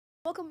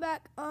Welcome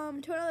back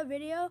to another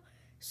video.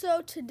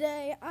 So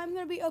today I'm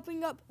gonna be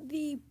opening up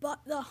the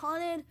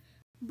haunted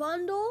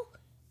bundle,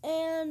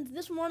 and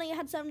this morning I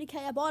had 70K.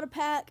 I bought a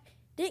pack,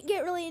 didn't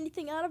get really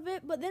anything out of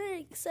it, but then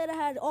it said I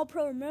had all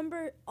pro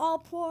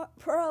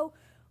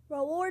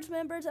rewards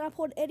members, and I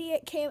pulled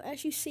 88K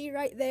as you see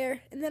right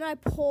there, and then I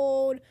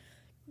pulled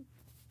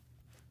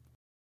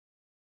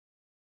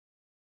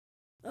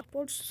I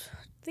pulled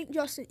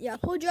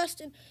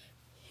Justin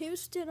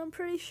Houston, I'm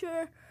pretty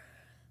sure.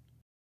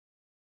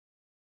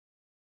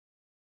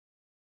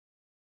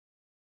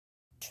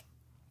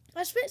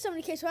 I spent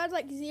 70K, so I had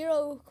like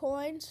 0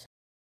 coins,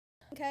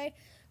 okay,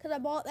 because I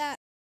bought that.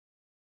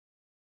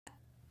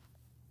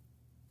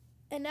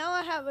 And now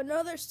I have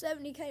another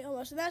 70K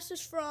almost, and that's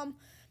just from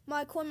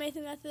my coin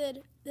making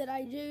method that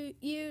I do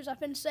use. I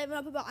saved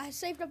up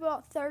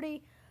about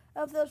 30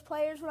 of those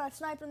players when I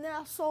sniped them, then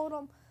I sold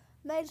them,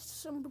 made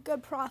some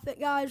good profit,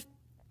 guys.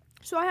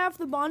 So I have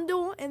the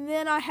bundle, and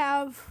then I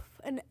have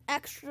an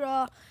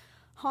extra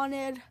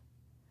haunted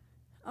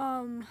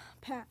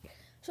pack.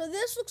 So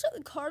this looks like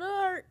the card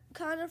art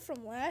kind of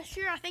from last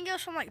year. I think it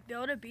was from like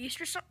Build a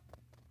Beast or something.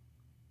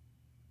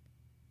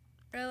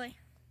 Really?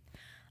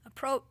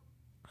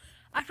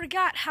 I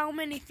forgot how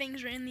many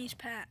things are in these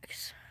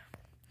packs.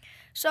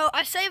 So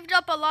I saved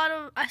up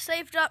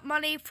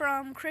money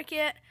from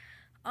Cricket.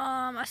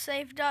 I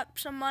saved up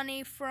some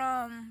money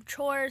from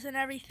chores and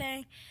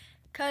everything,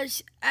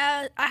 because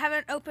I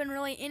haven't opened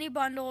really any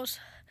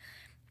bundles.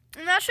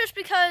 And that's just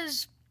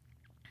because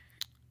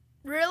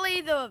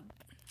really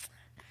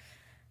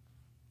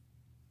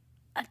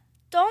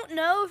don't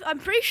know. I'm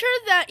pretty sure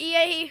that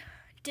EA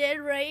did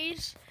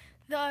raise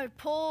the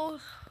pull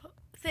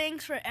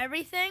things for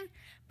everything,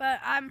 but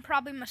I'm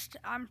probably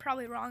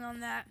wrong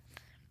on that.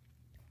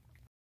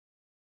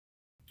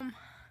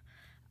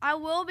 I'll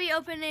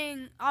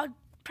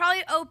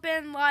probably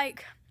open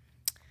like,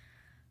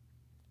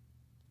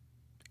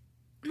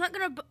 I'm not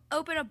gonna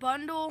open a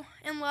bundle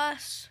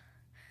unless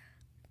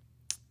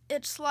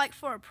it's like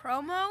for a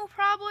promo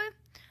probably,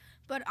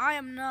 but I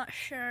am not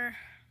sure.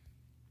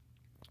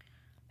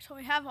 So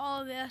we have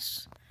all of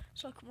this.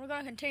 So we're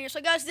going to continue.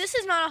 So guys, this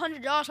is not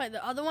 $100 like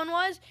the other one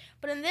was,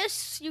 but in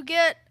this you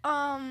get,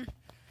 I'll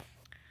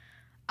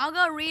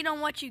go read on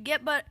what you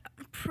get, but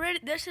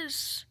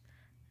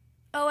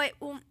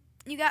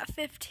you got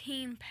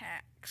 15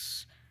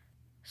 packs.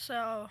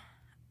 So,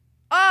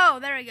 oh,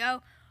 there we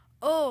go.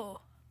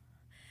 Oh,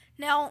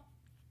 now,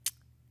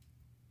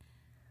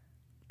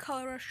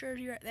 color rush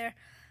jersey right there.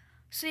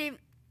 See,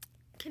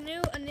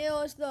 Canoe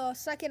Anil is the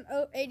second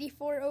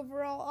 84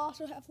 overall.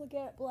 Also have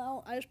LeGarrette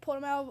Blount. I just pulled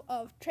him out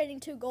of trading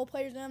 2 gold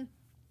players in.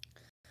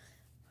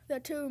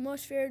 The 2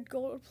 most feared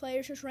gold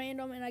players, just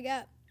random, and I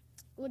got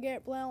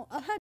LeGarrette Blount.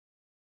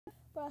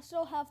 But I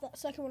still have that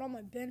second one on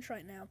my bench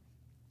right now.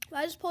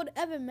 I just pulled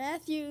Evan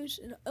Matthews,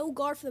 an O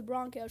guard for the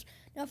Broncos.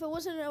 Now, if it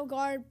wasn't an O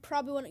guard,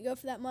 probably wouldn't go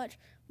for that much.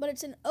 But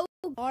it's an O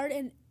guard,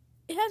 and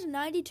it has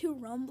 92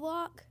 run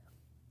block.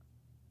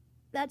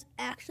 That's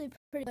actually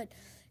pretty good,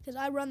 because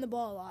I run the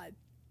ball a lot.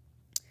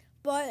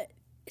 But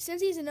since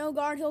he's an O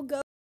guard, he'll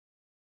go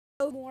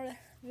more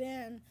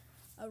than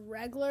a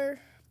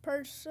regular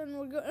person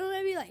would go.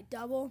 Maybe like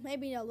double,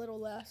 maybe a little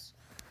less.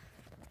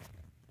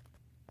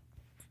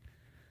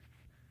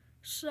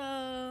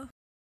 So,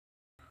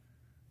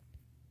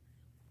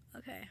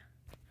 okay.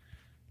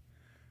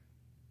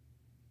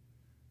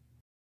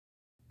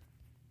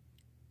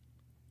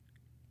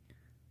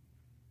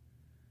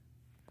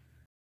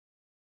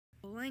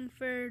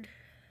 Langford.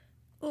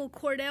 Oh,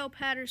 Cordell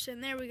Patterson.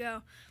 There we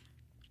go.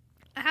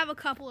 I have a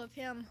couple of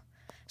him.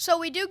 So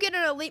we do get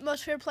an elite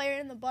most feared player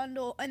in the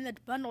bundle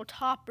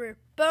topper.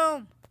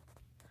 Boom.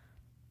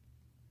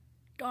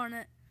 Darn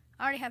it.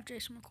 I already have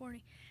Jason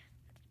McCourty.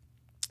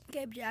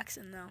 Gabe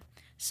Jackson though.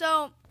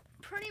 So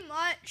pretty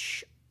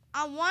much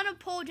I want to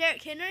pull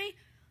Derrick Henry.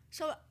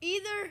 So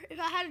either, if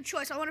I had a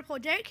choice, I want to pull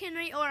Derrick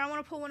Henry or I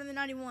want to pull one of the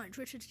 91s,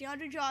 which is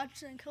DeAndre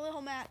Johnson,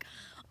 Khalil Mack,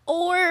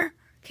 or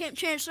Cam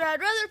Chancellor. I'd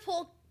rather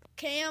pull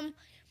Cam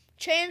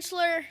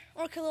Chancellor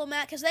or Khalil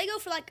Mack, because they go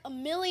for like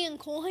 1 million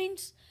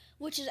coins,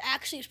 which is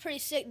actually pretty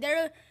sick.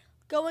 They're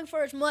going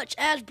for as much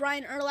as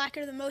Brian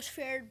Urlacher, the most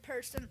feared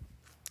person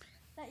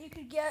that you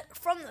could get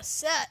from the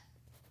set,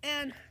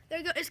 and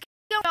it's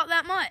going about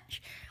that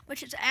much,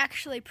 which is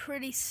actually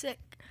pretty sick.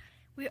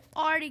 We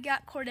already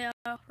got Cordell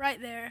right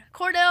there.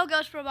 Cordell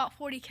goes for about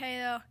 40K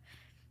though,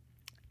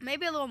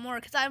 maybe a little more,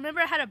 because I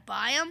remember I had to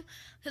buy him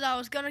because I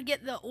was gonna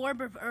get the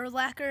Orb of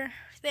Urlacher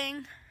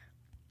thing.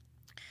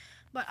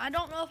 But I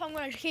don't know if I'm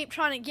going to keep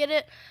trying to get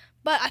it.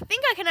 But I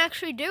think I can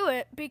actually do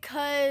it,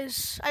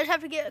 because I just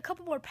have to get a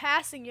couple more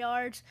passing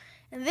yards.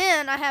 And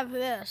then I have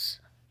this.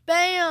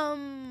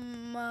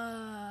 Bam!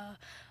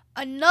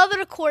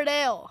 Another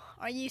Cordell.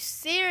 Are you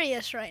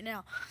serious right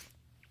now?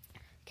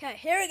 Okay,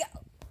 here we go.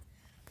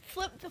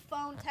 Flip the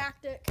phone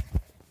tactic.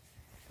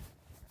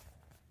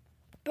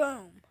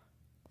 Boom.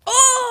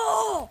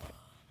 Oh!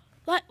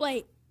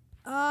 Wait.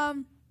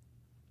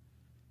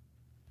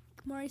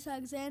 Maurice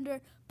Alexander.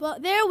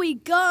 But there we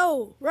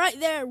go. Right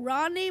there.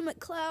 Rodney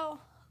McLeod.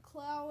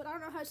 I don't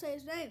how to say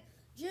his name.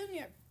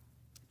 Junior.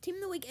 Team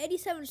of the Week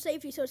 87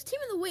 safety. So it's Team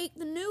of the Week,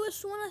 the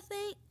newest one, I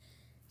think.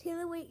 Team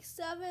of the Week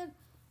 7.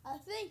 I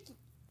think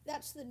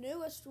that's the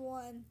newest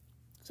one.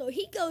 So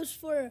he goes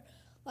for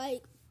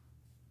like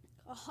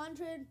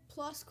 100K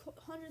plus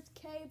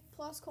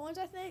coins,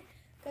 I think,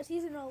 because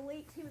he's an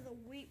elite Team of the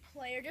Week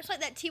player. Just like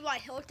that T.Y.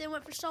 Hilton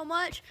went for so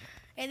much.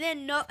 And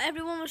then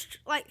everyone was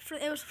like,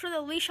 it was for the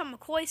LeSean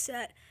McCoy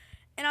set.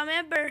 And I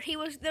remember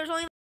there was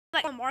only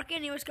like one market,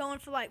 and he was going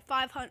for like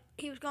 500.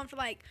 He was going for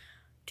like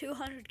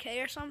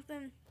 200K or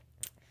something.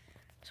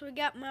 So we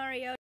got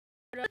Mariota.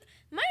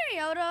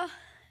 Mariota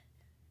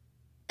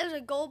is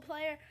a gold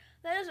player.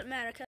 That doesn't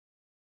matter because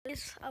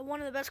he's one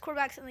of the best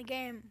quarterbacks in the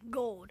game.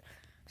 Gold.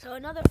 So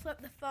another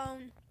flip the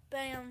phone.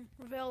 Bam.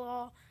 Reveal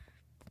all.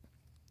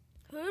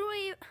 Who do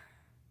we?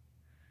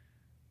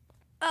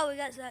 Oh, we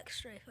got Zach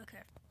Strafe.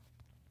 Okay.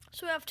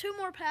 So we have 2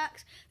 more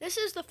packs. This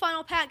is the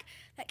final pack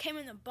that came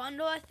in the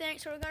bundle, I think.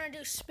 So we're going to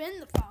do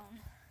spin the phone.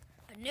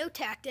 A new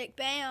tactic.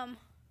 Bam.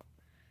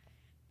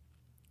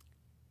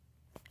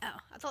 Oh,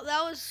 I thought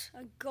that was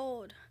a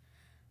gold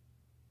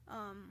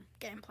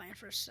game plan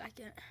for a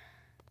second.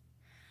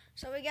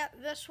 So we got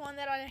this one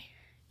that I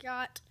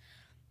got.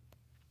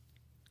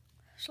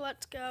 So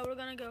let's go. We're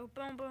going to go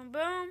boom, boom,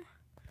 boom.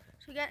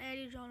 So we got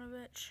Andy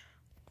Jonovich.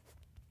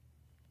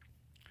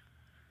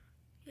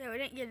 Yeah, we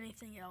didn't get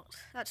anything else.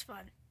 That's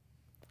fine.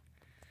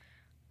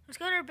 Let's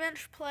go to our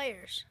bench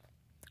players.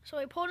 So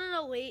we pulled an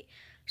elite.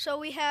 So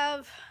we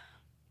have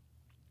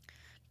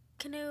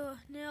Canoe,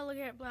 Neil,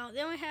 LeGarrette Blount.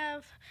 Then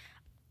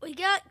we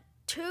got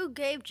 2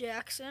 Gabe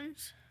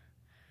Jacksons.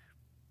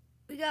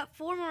 We got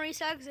 4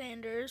 Maurice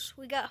Alexanders.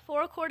 We got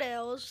 4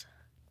 Cordells.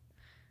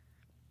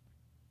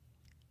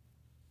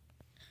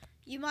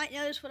 You might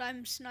notice what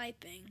I'm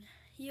sniping.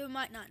 You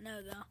might not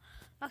know,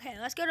 though. Okay,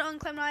 let's go to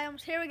unclaimed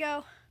items. Here we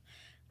go.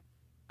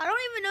 I don't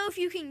even know if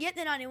you can get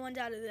the 91s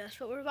out of this,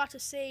 but we're about to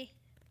see.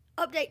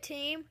 Update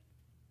team.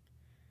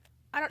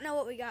 I don't know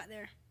what we got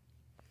there.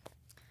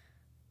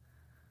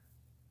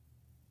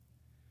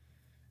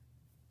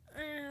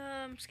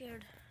 I'm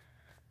scared.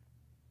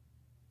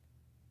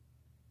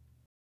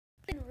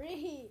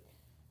 Reed.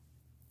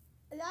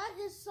 That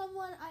is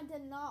someone I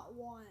did not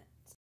want.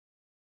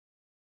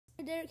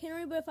 Derrick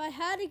Henry, but if I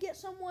had to get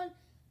someone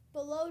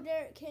below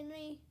Derrick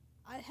Henry,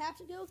 I'd have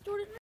to go with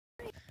Jordan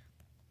Reed.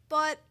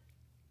 But,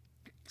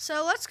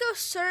 so let's go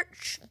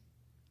search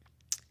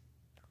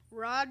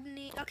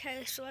Rodney.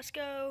 Okay, so let's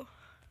go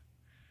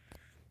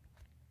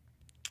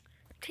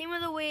Team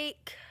of the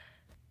Week,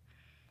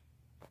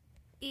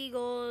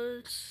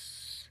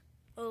 Eagles,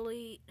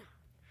 Elite.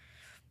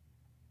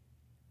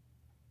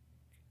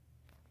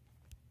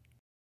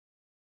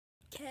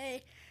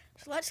 Okay,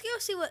 so let's go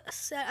see what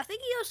set. I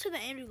think he goes to the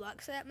Andrew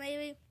Luck set,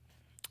 maybe.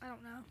 I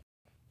don't know.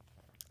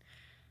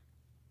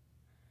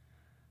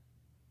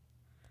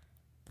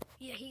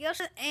 Yeah, he goes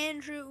to the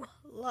Andrew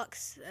Luck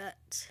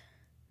set.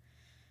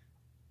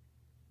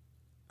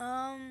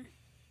 I've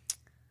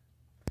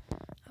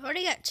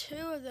already got 2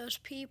 of those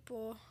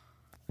people.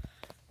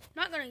 I'm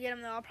not going to get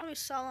them, though. I'll probably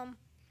sell them.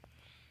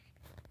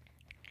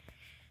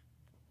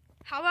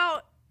 How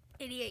about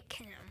 88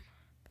 Cam?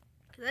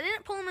 Because I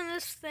didn't pull him in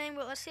this thing,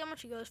 but let's see how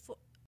much he goes for.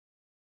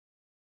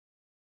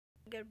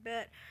 Good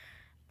bet.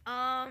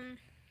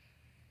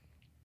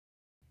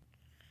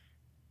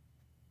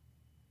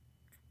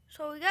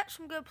 So we got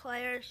some good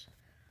players.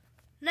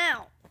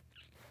 Now,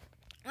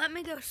 let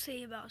me go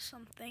see about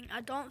something.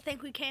 I don't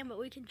think we can, but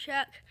we can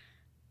check.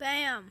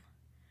 Bam.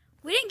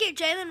 We didn't get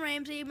Jalen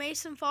Ramsey,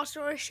 Mason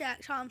Foster, or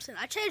Shaq Thompson.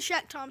 I traded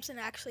Shaq Thompson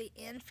actually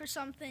in for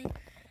something.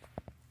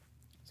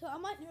 So I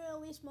might do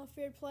at least my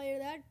feared player.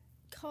 That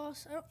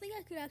costs, I don't think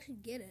I could actually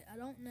get it. I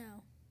don't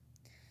know.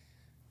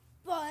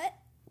 But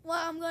what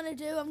I'm going to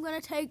do, I'm going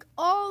to take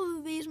all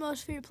of these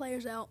most feared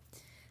players out.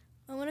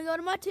 I'm going to go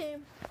to my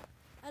team,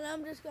 and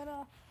I'm just going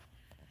to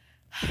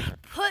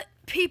put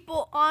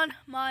people on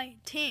my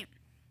team.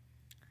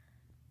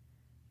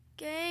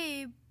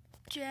 Gabe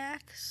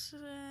Jackson.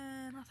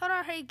 I thought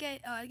I heard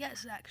Gabe. Oh, I got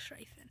Zach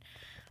Strafen.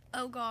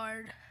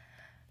 Ogard.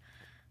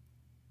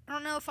 I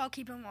don't know if I'll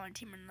keep him on my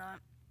team or not.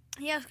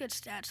 He has good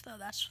stats, though.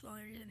 That's the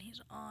only reason he's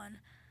on.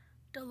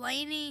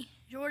 Delaney,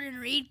 Jordan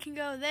Reed can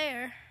go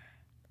there.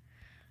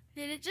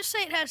 Did it just say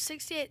it had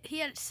 68? He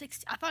had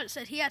 60. I thought it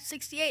said he had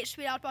 68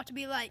 speed. I was about to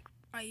be like,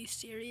 are you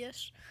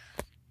serious?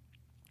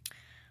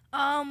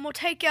 We'll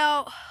take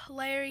out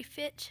Larry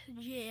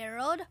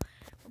Fitzgerald.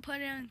 We'll put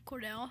in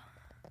Cordell.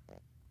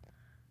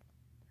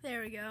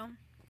 There we go.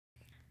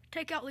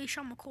 Take out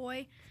LeSean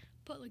McCoy.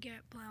 Put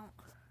LeGarrette Blount.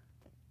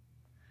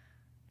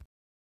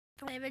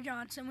 David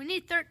Johnson. We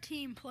need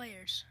 13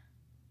 players.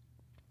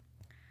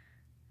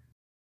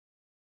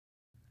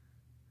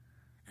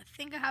 I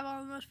think I have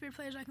all the most feared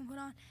players I can put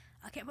on.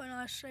 I can't put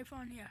another strafe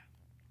on here.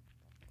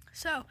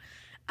 So,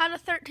 out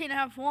of 13, I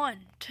have 1,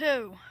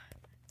 2,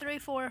 3,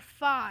 4,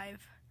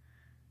 5.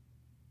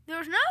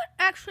 There's not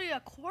actually a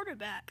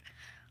quarterback.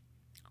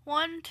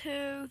 1,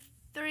 2,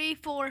 3,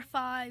 4,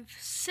 5,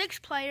 6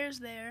 players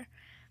there.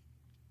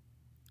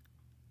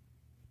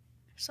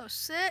 So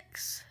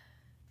 6,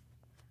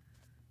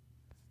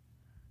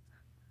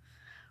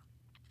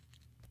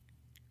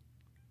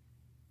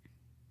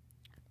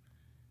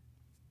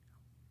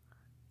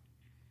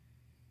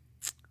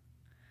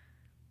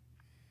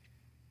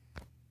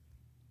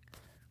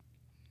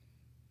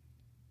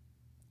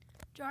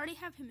 Do I already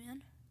have him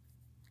in?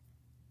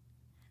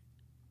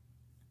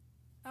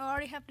 Oh, I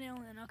already have Neil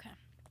in. Okay.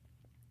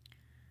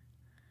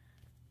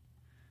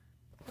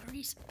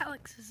 Reese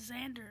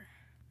Alexander.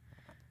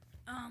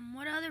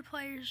 What other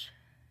players?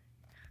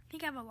 I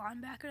think I have a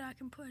linebacker that I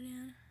can put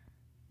in.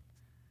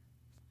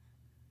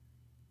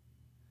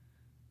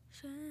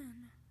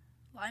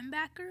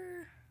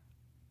 Linebacker?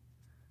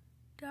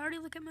 Did I already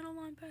look at middle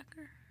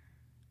linebacker?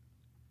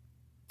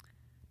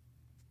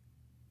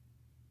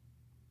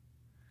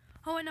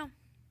 Oh, wait, no.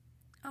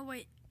 Oh,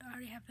 wait. I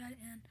already have that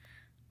in.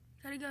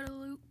 Gotta go to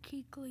Luke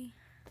Kuechly.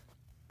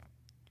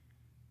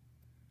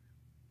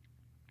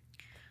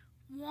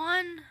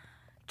 1,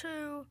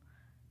 2,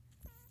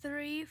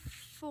 3,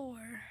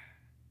 4.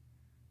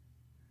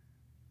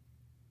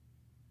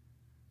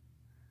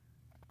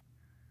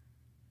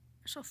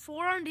 So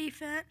 4 on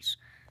defense,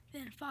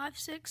 then 5,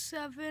 6,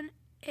 7,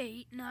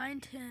 8, 9,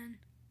 10.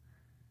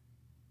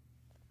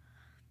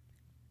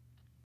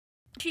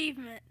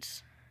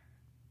 Achievements.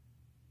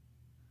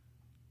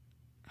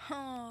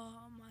 Oh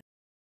my.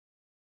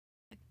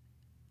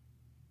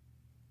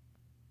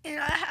 And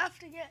I have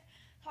to get,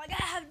 so I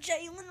gotta have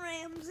Jalen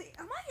Ramsey.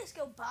 I might just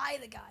go buy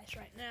the guys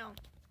right now.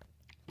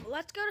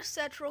 Let's go to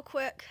sets real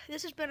quick.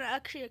 This has been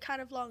actually a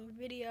kind of long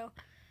video.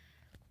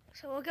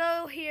 So we'll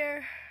go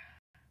here.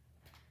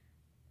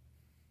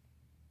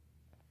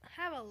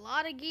 Have a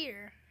lot of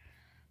gear.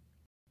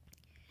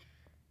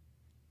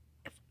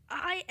 If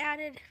I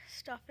added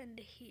stuff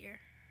into here,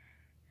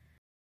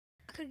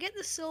 I could get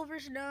the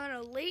silvers done,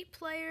 elite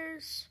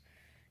players.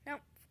 Now,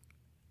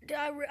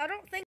 I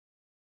don't think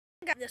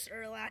I got this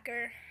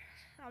Urlacher.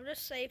 I'll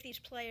just save these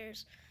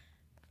players.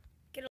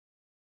 Get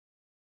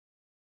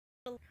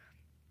a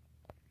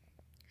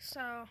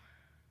so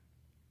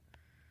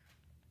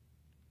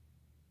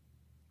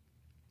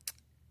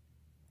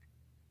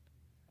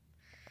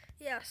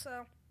yeah,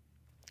 so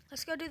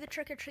let's go do the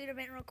trick or treat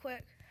event real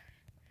quick.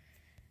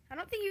 I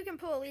don't think you can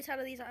pull elites out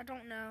of these. I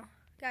don't know.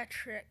 Got a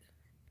trick.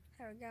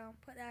 There we go.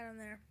 Put that in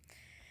there.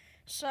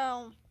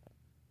 So,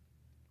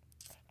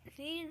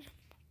 need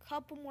a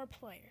couple more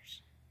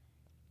players.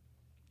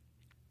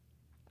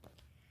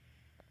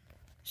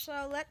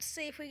 So, let's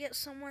see if we get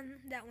someone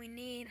that we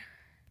need.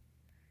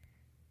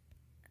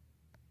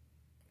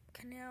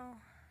 Canal.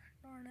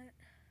 Darn it.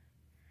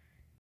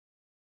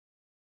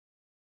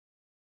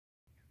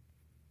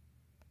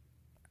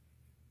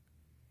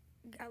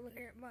 Gotta look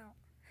at it. Well.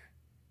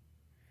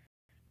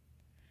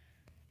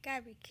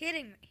 Gotta be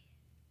kidding me.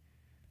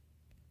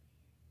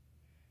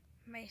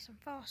 Mason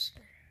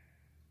Foster.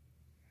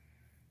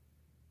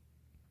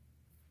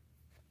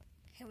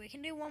 Okay, we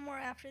can do one more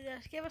after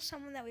this. Give us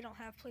someone that we don't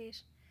have,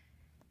 please.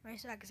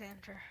 Reese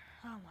Alexander.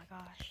 Oh my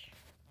gosh.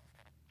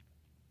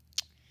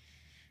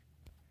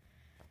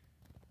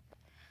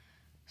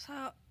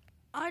 So,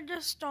 I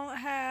just don't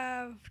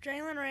have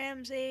Jalen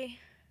Ramsey,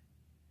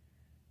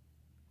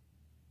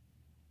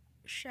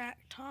 Shaq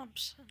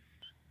Thompson.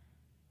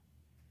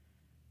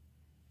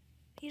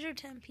 These are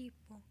 10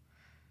 people.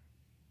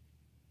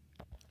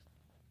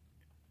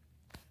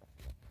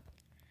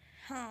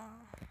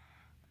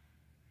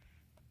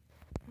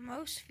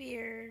 Most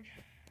feared.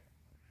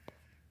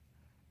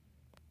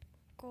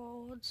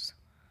 Golds.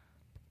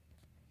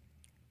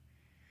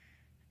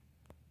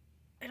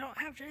 I don't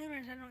have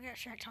Jalen. I don't get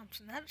Shaq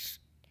Thompson. That's.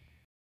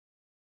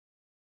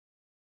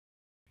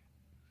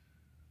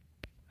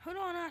 Who do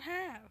I not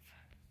have?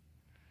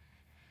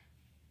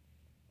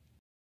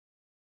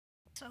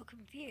 So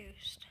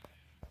confused.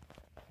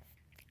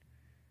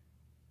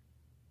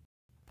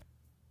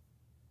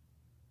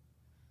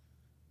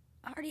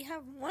 I already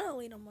have one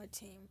elite on my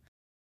team.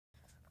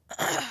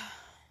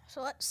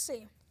 So let's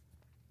see.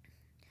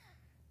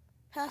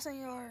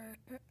 Passing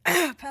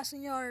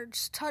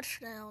yards,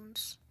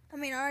 touchdowns. I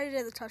mean, I already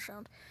did the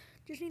touchdowns.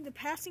 Just need the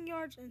passing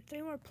yards and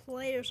 3 more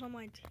players on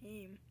my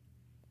team.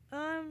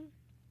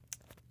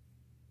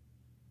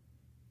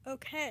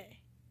 Okay.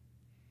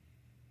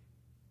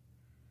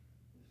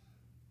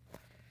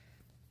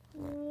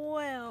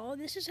 Well,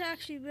 this has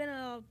actually been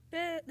a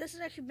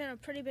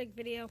pretty big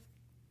video.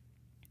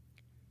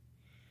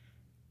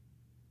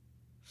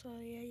 So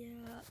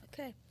yeah,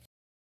 okay.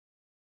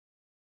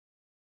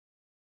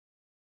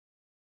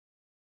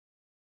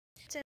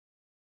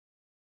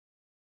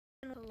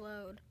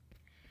 Load.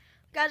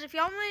 Guys, if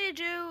y'all want me to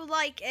do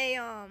like a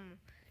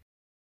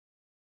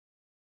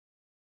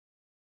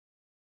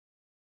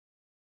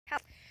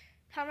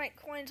how to make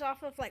coins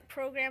off of like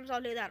programs,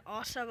 I'll do that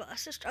also. But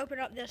let's just open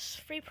up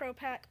this free pro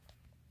pack.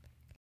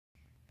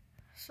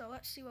 So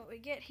let's see what we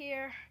get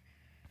here.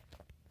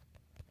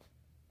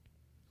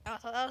 Oh, I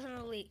thought that was an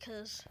elite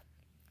because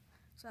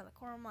it's out of the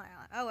corner of my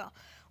eye. Oh well.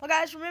 Well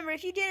guys, remember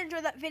if you did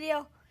enjoy that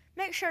video,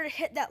 make sure to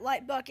hit that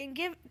like button.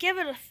 Give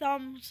it a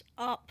thumbs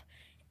up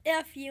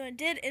if you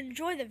did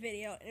enjoy the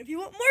video. And if you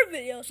want more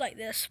videos like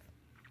this,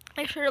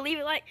 make sure to leave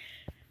a like,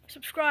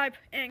 subscribe,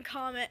 and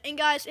comment. And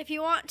guys, if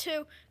you want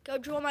to go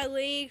join my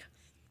league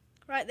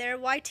right there,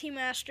 YT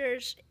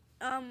Masters,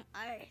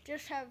 I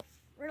just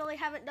really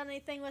haven't done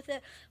anything with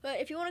it, but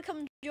if you want to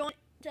come join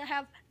to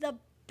have the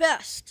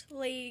best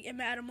league in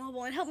Madden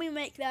Mobile and help me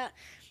make that.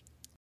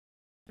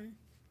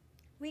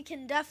 We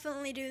can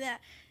definitely do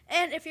that.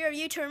 And if you're a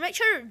YouTuber, make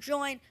sure to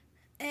join.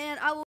 And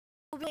I will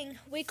be doing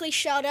weekly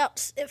shout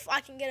outs if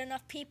I can get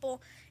enough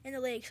people in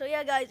the league. So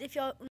yeah, guys, if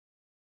y'all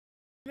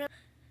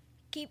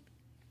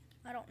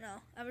I don't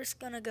know. I'm just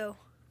gonna go.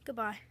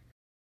 Goodbye.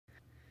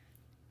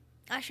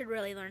 I should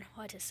really learn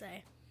what to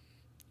say.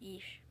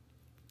 Yeesh.